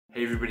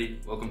Hey everybody,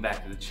 welcome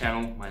back to the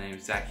channel. My name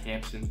is Zach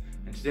Hampson,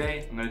 and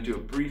today I'm going to do a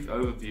brief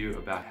overview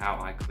about how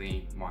I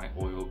clean my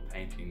oil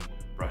painting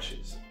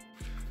brushes.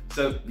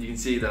 So you can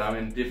see that I'm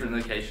in a different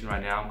location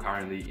right now. I'm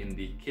currently in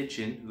the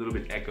kitchen, a little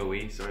bit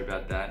echoey, sorry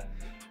about that.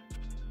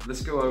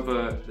 Let's go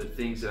over the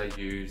things that I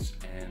use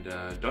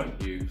and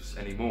don't use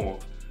anymore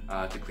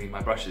to clean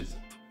my brushes.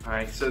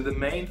 Alright, so the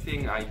main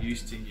thing I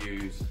used to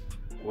use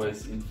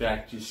was in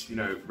fact just,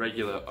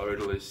 regular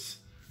odorless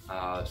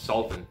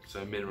solvent,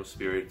 so mineral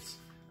spirits.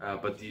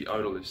 But the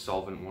odorless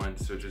solvent one,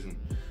 so it doesn't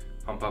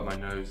pump up my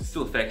nose. It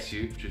still affects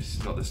you,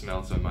 just not the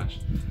smell so much.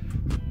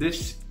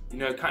 This,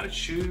 kind of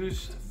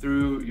chews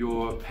through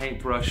your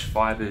paintbrush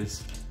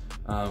fibers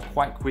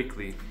quite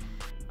quickly.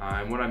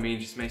 And what I mean,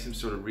 just makes them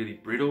sort of really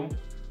brittle.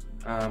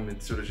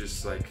 It sort of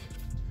just like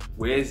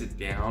wears it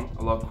down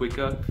a lot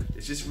quicker.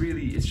 It's just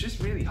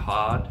really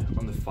hard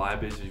on the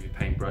fibers of your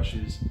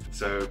paintbrushes.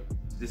 So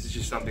this is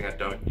just something I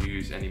don't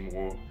use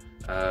anymore.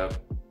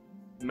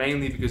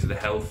 Mainly because of the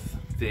health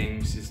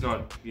things. It's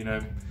not,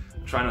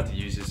 try not to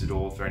use this at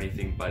all for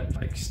anything but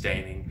like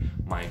staining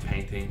my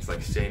paintings,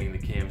 like staining the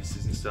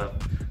canvases and stuff.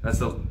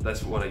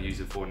 That's what I use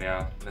it for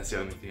now. That's the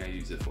only thing I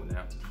use it for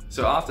now.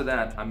 So after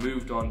that, I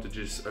moved on to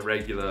just a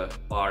regular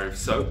bar of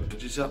soap,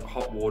 just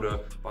hot water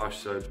bar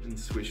soap, and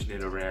swishing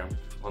it around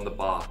on the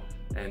bar.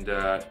 And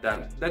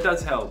that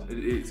does help.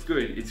 It's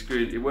good. It's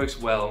good. It works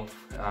well,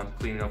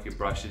 cleaning off your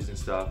brushes and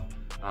stuff.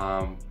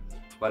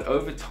 But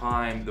over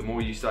time, the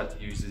more you start to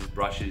use these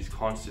brushes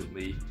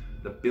constantly,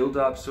 the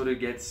build-up sort of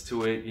gets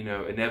to it,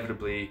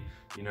 inevitably,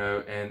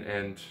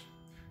 and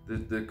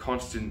the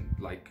constant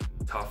like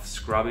tough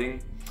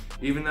scrubbing,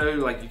 even though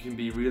like you can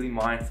be really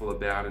mindful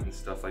about it and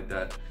stuff like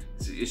that,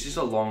 it's just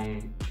a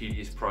long,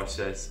 tedious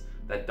process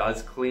that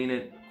does clean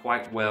it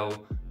quite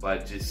well,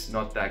 but just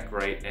not that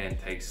great, and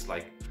takes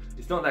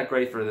it's not that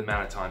great for the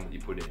amount of time that you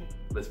put in.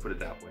 Let's put it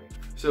that way.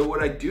 So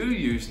what I do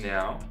use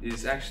now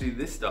is actually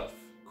this stuff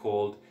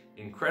called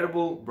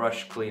Incredible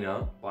Brush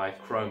Cleaner by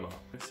Chroma.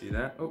 See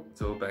that? Oh,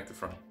 it's all back to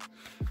front.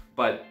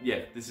 But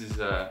yeah, this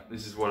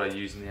is what I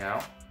use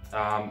now.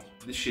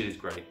 This shit is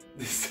great.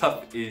 This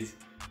stuff is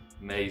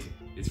amazing.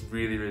 It's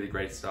really, really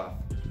great stuff.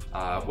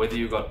 Whether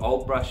you've got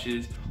old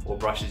brushes or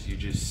brushes you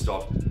just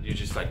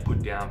like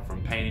put down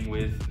from painting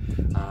with,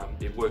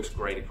 it works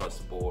great across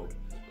the board.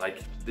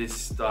 Like this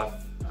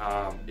stuff,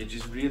 it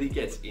just really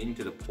gets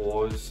into the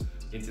pores,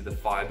 into the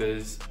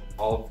fibers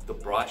of the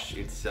brush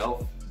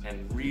itself,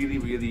 and really,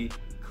 really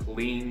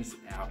cleans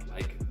out,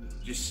 like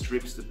just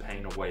strips the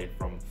paint away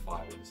from the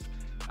fibers,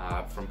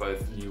 from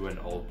both new and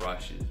old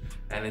brushes.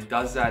 And it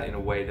does that in a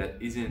way that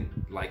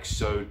isn't like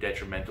so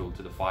detrimental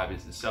to the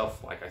fibers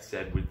itself, like I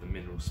said with the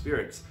mineral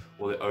spirits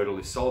or the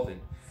odorless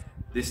solvent.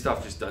 This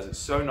stuff just does it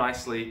so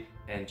nicely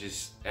and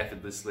just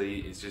effortlessly.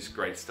 It's just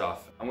great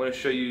stuff. I'm going to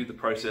show you the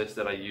process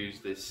that I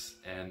use this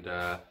and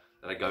that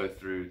I go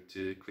through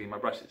to clean my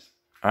brushes.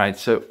 Alright,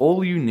 so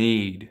all you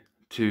need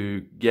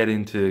to get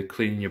into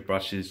cleaning your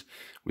brushes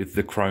with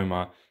the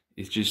Chroma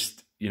is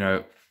just,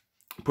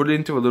 put it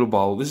into a little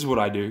bowl. This is what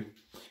I do.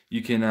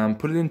 You can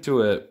put it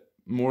into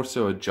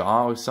a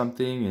jar or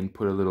something, and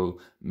put a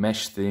little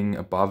mesh thing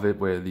above it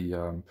where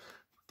the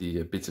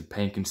bits of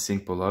paint can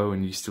sink below,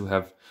 and you still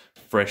have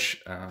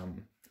fresh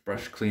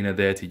brush cleaner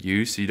there to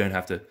use, so you don't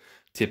have to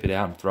tip it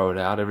out and throw it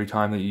out every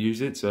time that you use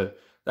it. So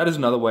that is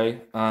another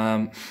way.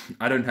 I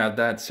don't have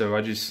that, so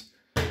I just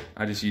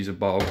use a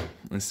bowl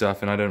and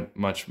stuff, and I don't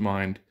much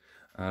mind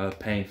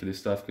paying for this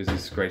stuff because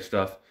it's great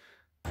stuff.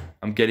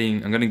 I'm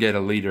gonna get a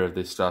liter of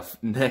this stuff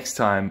next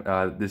time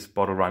this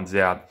bottle runs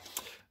out.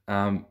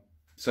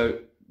 So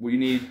what you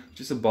need,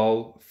 just a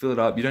bowl, fill it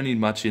up. You don't need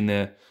much in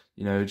there,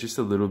 just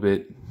a little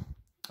bit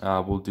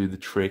will do the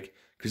trick,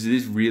 because it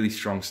is really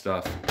strong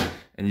stuff.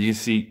 And you can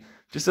see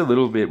just a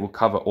little bit will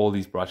cover all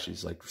these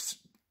brushes like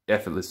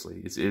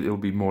effortlessly. It'll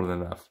be more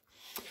than enough.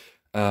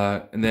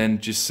 And then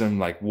just some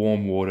like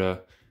warm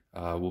water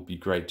will be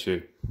great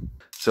too.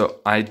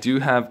 So I do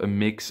have a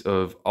mix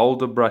of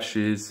older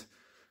brushes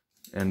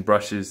and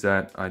brushes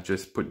that I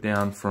just put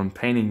down from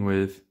painting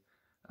with,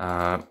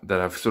 that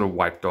I've sort of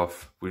wiped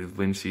off with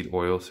linseed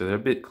oil, so they're a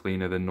bit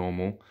cleaner than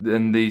normal.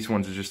 Then these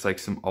ones are just like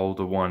some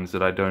older ones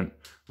that I don't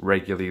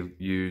regularly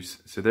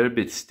use, so they're a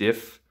bit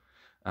stiff.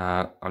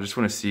 I just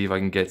want to see if I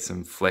can get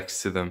some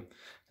flex to them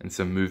and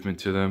some movement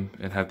to them,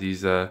 and have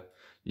these, you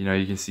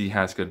can see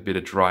how it's got a bit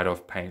of dried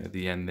off paint at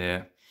the end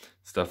there,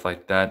 stuff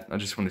like that. I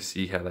just want to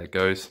see how that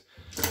goes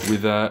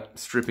with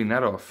stripping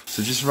that off.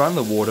 So just run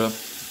the water.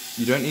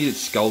 You don't need it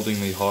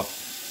scaldingly hot.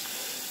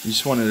 You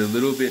just want it a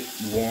little bit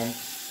warm.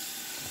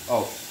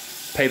 Oh,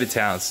 paper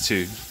towels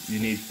too. You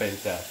need paper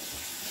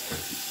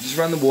towels. Just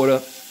run the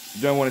water.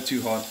 You don't want it too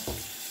hot.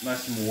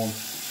 Nice and warm.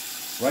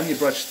 Run your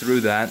brush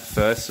through that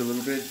first a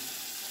little bit,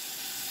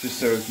 just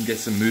so it can get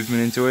some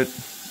movement into it.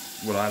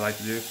 What I like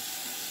to do.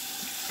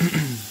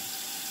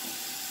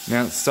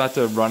 Now start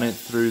to run it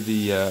through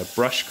the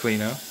brush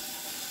cleaner.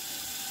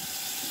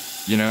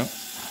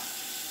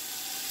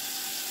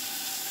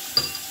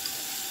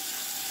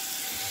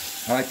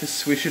 I like to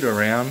swish it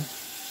around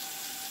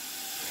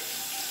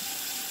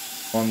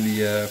on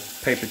the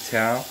paper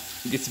towel.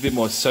 It gets a bit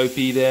more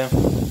soapy there,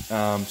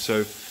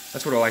 so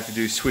that's what I like to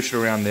do, swish it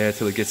around there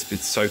till it gets a bit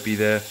soapy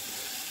there,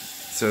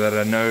 so that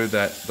I know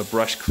that the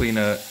brush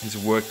cleaner has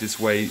worked its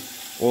way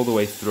all the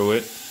way through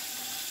it.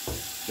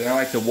 Then I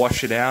like to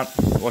wash it out,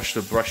 wash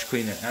the brush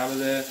cleaner out of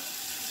there,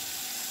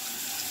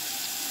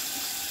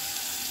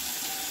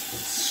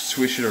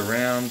 swish it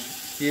around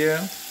here.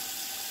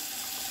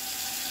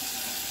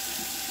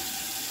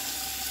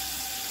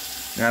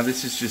 Now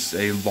this is just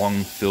a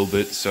long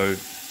filbert, so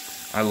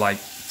I like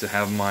to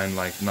have mine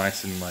like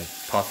nice and like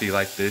puffy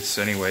like this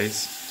anyways,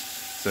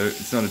 so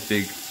it's not a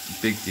big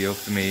deal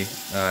for me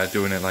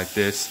doing it like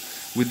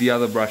this. With the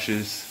other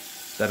brushes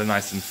that are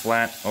nice and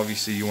flat,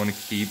 obviously you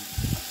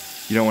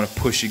don't want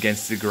to push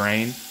against the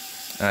grain.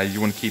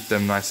 You want to keep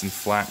them nice and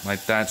flat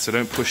like that, so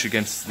don't push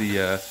against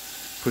the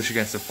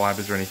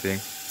fibers or anything.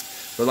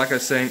 But like I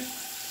was saying,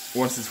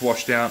 once it's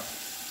washed out,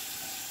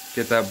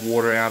 get that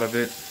water out of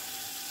it,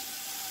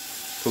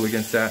 pull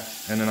against that,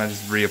 and then I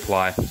just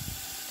reapply.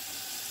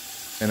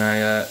 And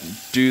I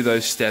do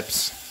those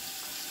steps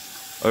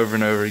over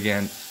and over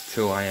again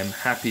till I am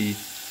happy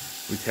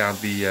with how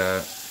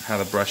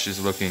the brush is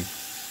looking.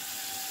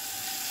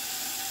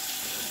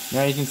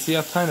 Now you can see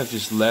I've kind of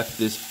just left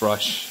this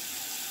brush,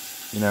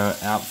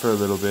 out for a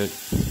little bit.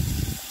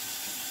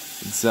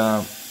 It's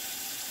a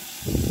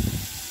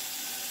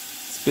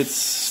bit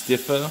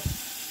stiffer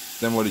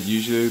than what it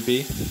usually would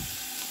be.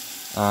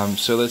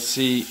 So let's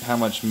see how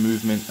much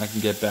movement I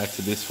can get back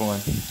to this one.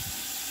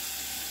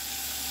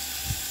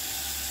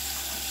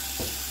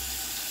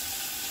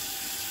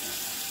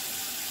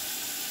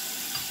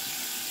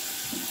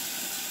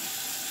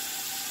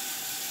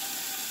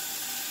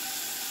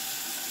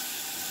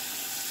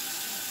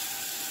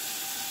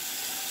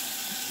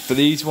 For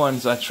these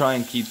ones, I try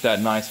and keep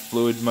that nice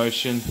fluid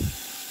motion.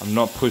 I'm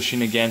not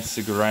pushing against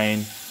the grain.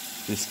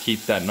 Just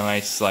keep that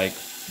nice, like,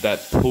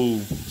 that pull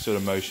sort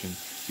of motion.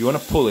 You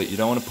want to pull it, you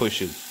don't want to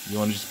push it. You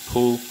want to just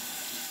pull,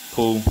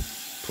 pull,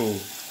 pull,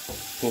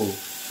 pull.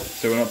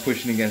 So we're not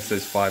pushing against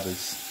those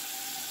fibers.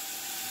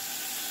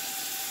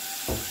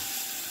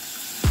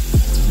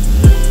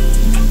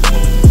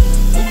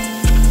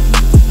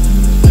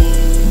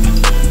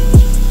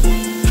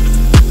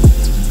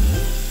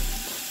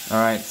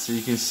 Alright, so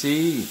you can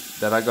see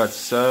that I got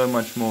so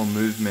much more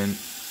movement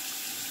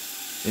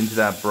into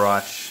that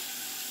brush,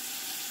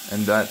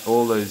 and that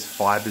all those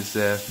fibers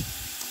there,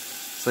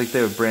 it's like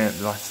they're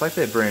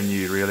brand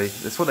new, really.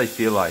 That's what they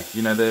feel like.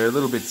 They're a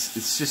little bit,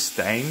 it's just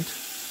stained.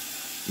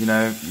 You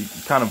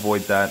can't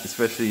avoid that,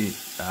 especially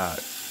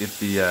if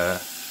the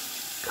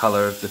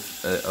color of the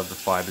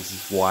fibers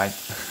is white.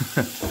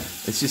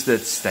 It's just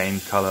that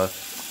stained color,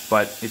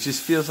 but it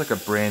just feels like a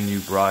brand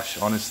new brush,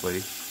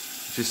 honestly.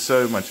 Just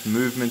so much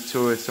movement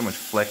to it, so much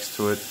flex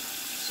to it,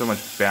 so much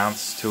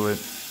bounce to it.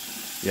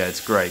 Yeah,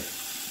 it's great.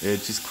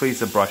 It just cleans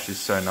the brushes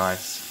so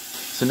nice.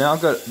 So now I've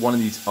got one of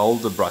these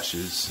older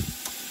brushes.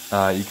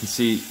 You can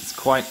see it's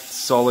quite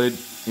solid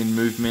in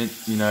movement.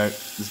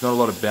 There's not a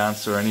lot of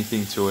bounce or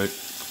anything to it.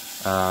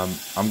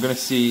 I'm gonna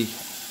see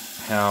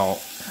how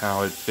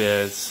it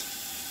fares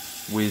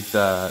with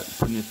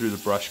putting it through the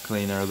brush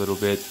cleaner a little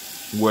bit,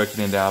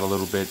 working it out a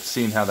little bit,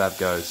 seeing how that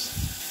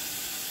goes.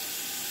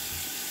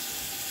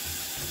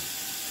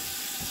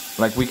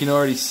 Like, we can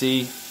already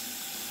see,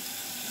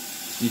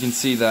 you can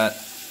see that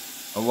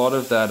a lot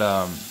of that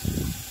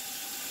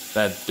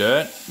that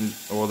dirt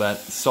or that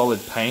solid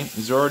paint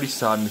is already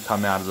starting to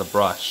come out of the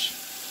brush,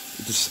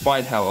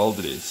 despite how old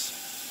it is.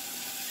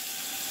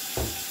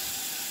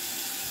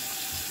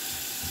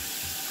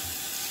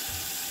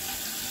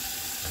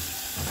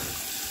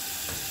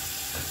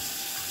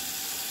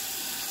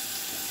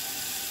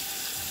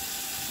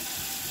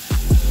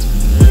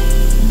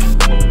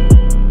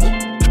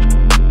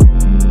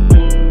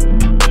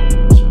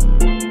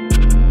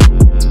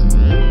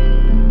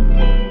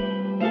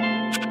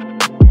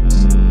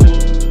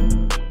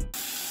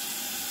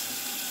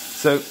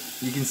 So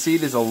you can see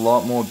there's a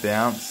lot more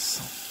bounce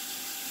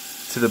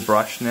to the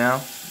brush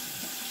now.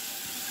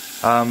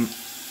 I'm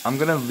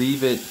going to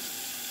leave it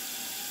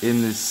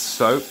in this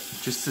soap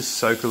just to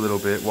soak a little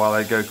bit while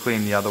I go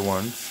clean the other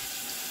ones.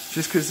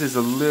 Just because there's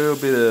a little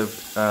bit of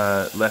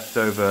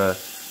leftover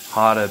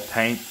harder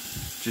paint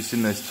just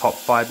in those top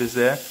fibers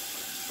there.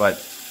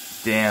 But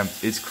damn,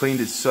 it's cleaned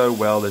it so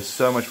well. There's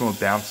so much more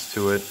bounce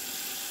to it.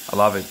 I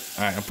love it.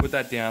 Alright, I'll put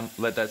that down,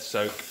 let that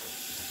soak.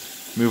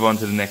 Move on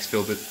to the next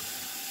filbert.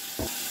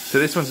 So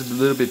this one's a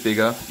little bit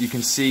bigger. You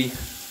can see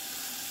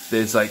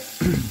there's like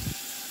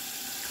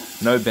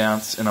no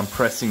bounce, and I'm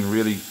pressing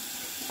really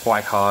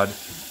quite hard.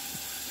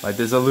 Like,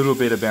 there's a little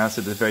bit of bounce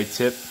at the very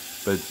tip,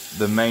 but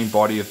the main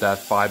body of that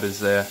fibers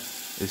there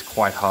is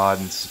quite hard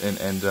and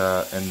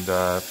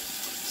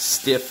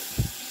stiff.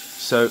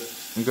 So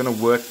I'm going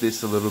to work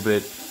this a little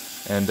bit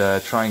and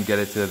try and get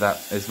it to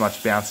that as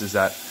much bounce as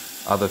that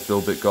other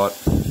filbert got.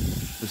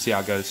 We'll see how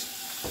it goes.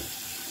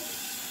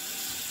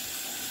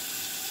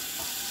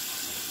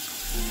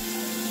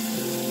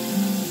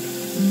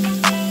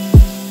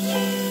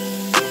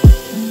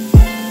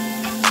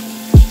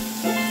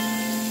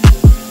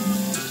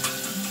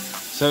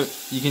 So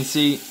you can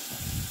see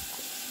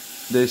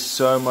there's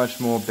so much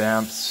more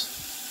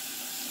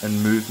bounce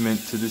and movement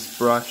to this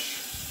brush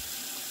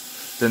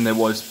than there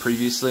was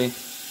previously.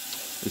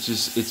 It's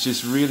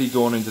just really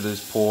gone into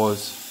those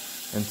pores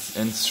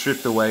and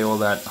stripped away all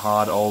that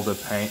hard older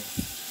paint,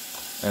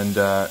 and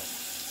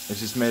it's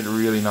just made it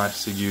really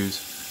nice to use.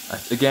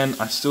 Again,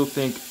 I still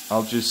think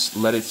I'll just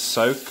let it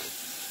soak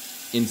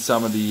in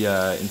some of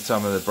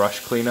the brush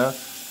cleaner,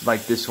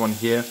 like this one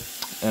here,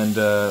 and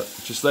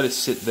just let it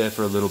sit there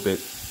for a little bit.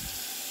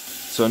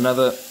 So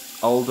another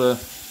older,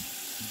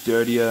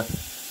 dirtier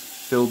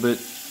filbert.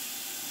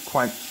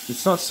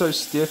 It's not so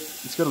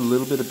stiff. It's got a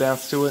little bit of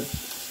bounce to it.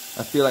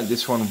 I feel like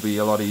this one will be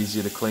a lot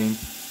easier to clean.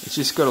 It's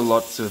just got a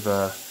lots of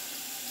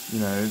you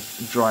know,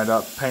 dried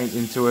up paint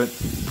into it.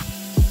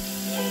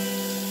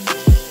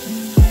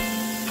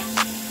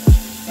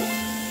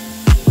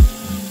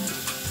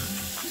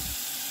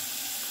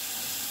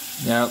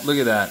 Now look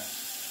at that.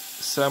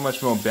 So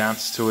much more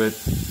bounce to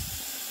it.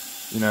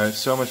 You know,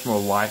 so much more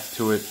life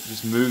to it.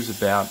 Just moves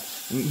about.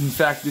 In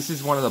fact, this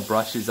is one of the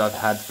brushes I've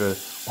had for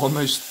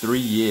almost 3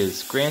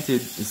 years.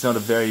 Granted, it's not a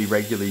very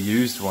regularly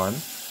used one,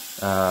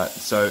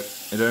 so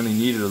it only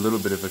needed a little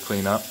bit of a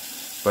clean up,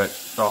 but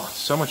oh,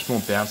 so much more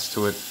bounce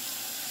to it.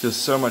 Feels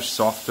so much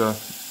softer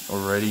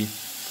already.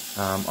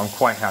 I'm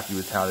quite happy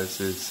with how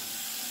this is.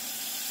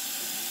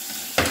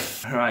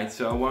 Alright,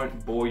 so I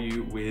won't bore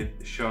you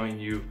with showing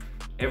you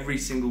every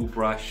single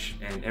brush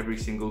and every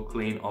single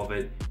clean of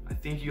it. I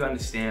think you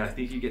understand, I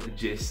think you get the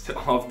gist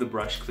of the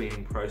brush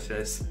cleaning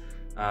process.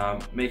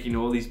 Making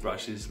all these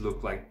brushes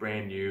look like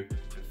brand new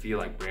and feel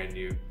like brand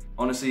new.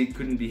 Honestly,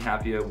 couldn't be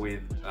happier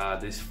with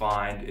this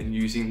find and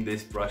using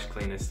this brush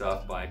cleaner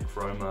stuff by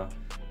Chroma.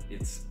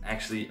 It's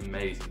actually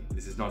amazing.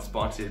 This is not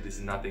sponsored, this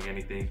is nothing,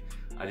 anything.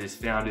 I just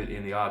found it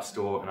in the art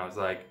store and I was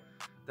like,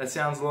 that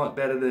sounds a lot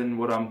better than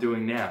what I'm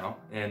doing now,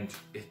 and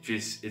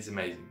it's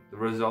amazing. The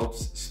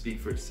results speak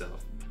for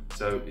itself.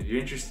 So if you're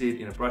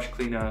interested in a brush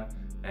cleaner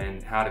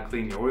and how to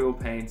clean your oil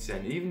paints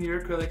and even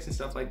your acrylics and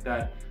stuff like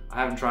that,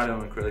 I haven't tried it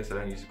on acrylics, I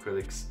don't use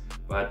acrylics,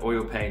 but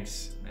oil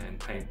paints and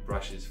paint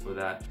brushes for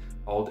that,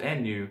 old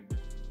and new,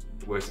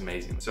 it works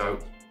amazing. So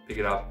pick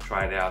it up,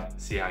 try it out,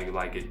 see how you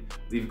like it.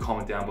 Leave a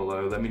comment down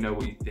below, let me know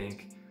what you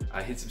think.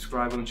 Hit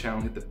subscribe on the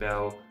channel, hit the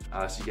bell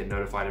so you get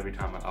notified every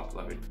time I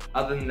upload.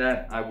 Other than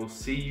that, I will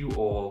see you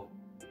all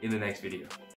in the next video.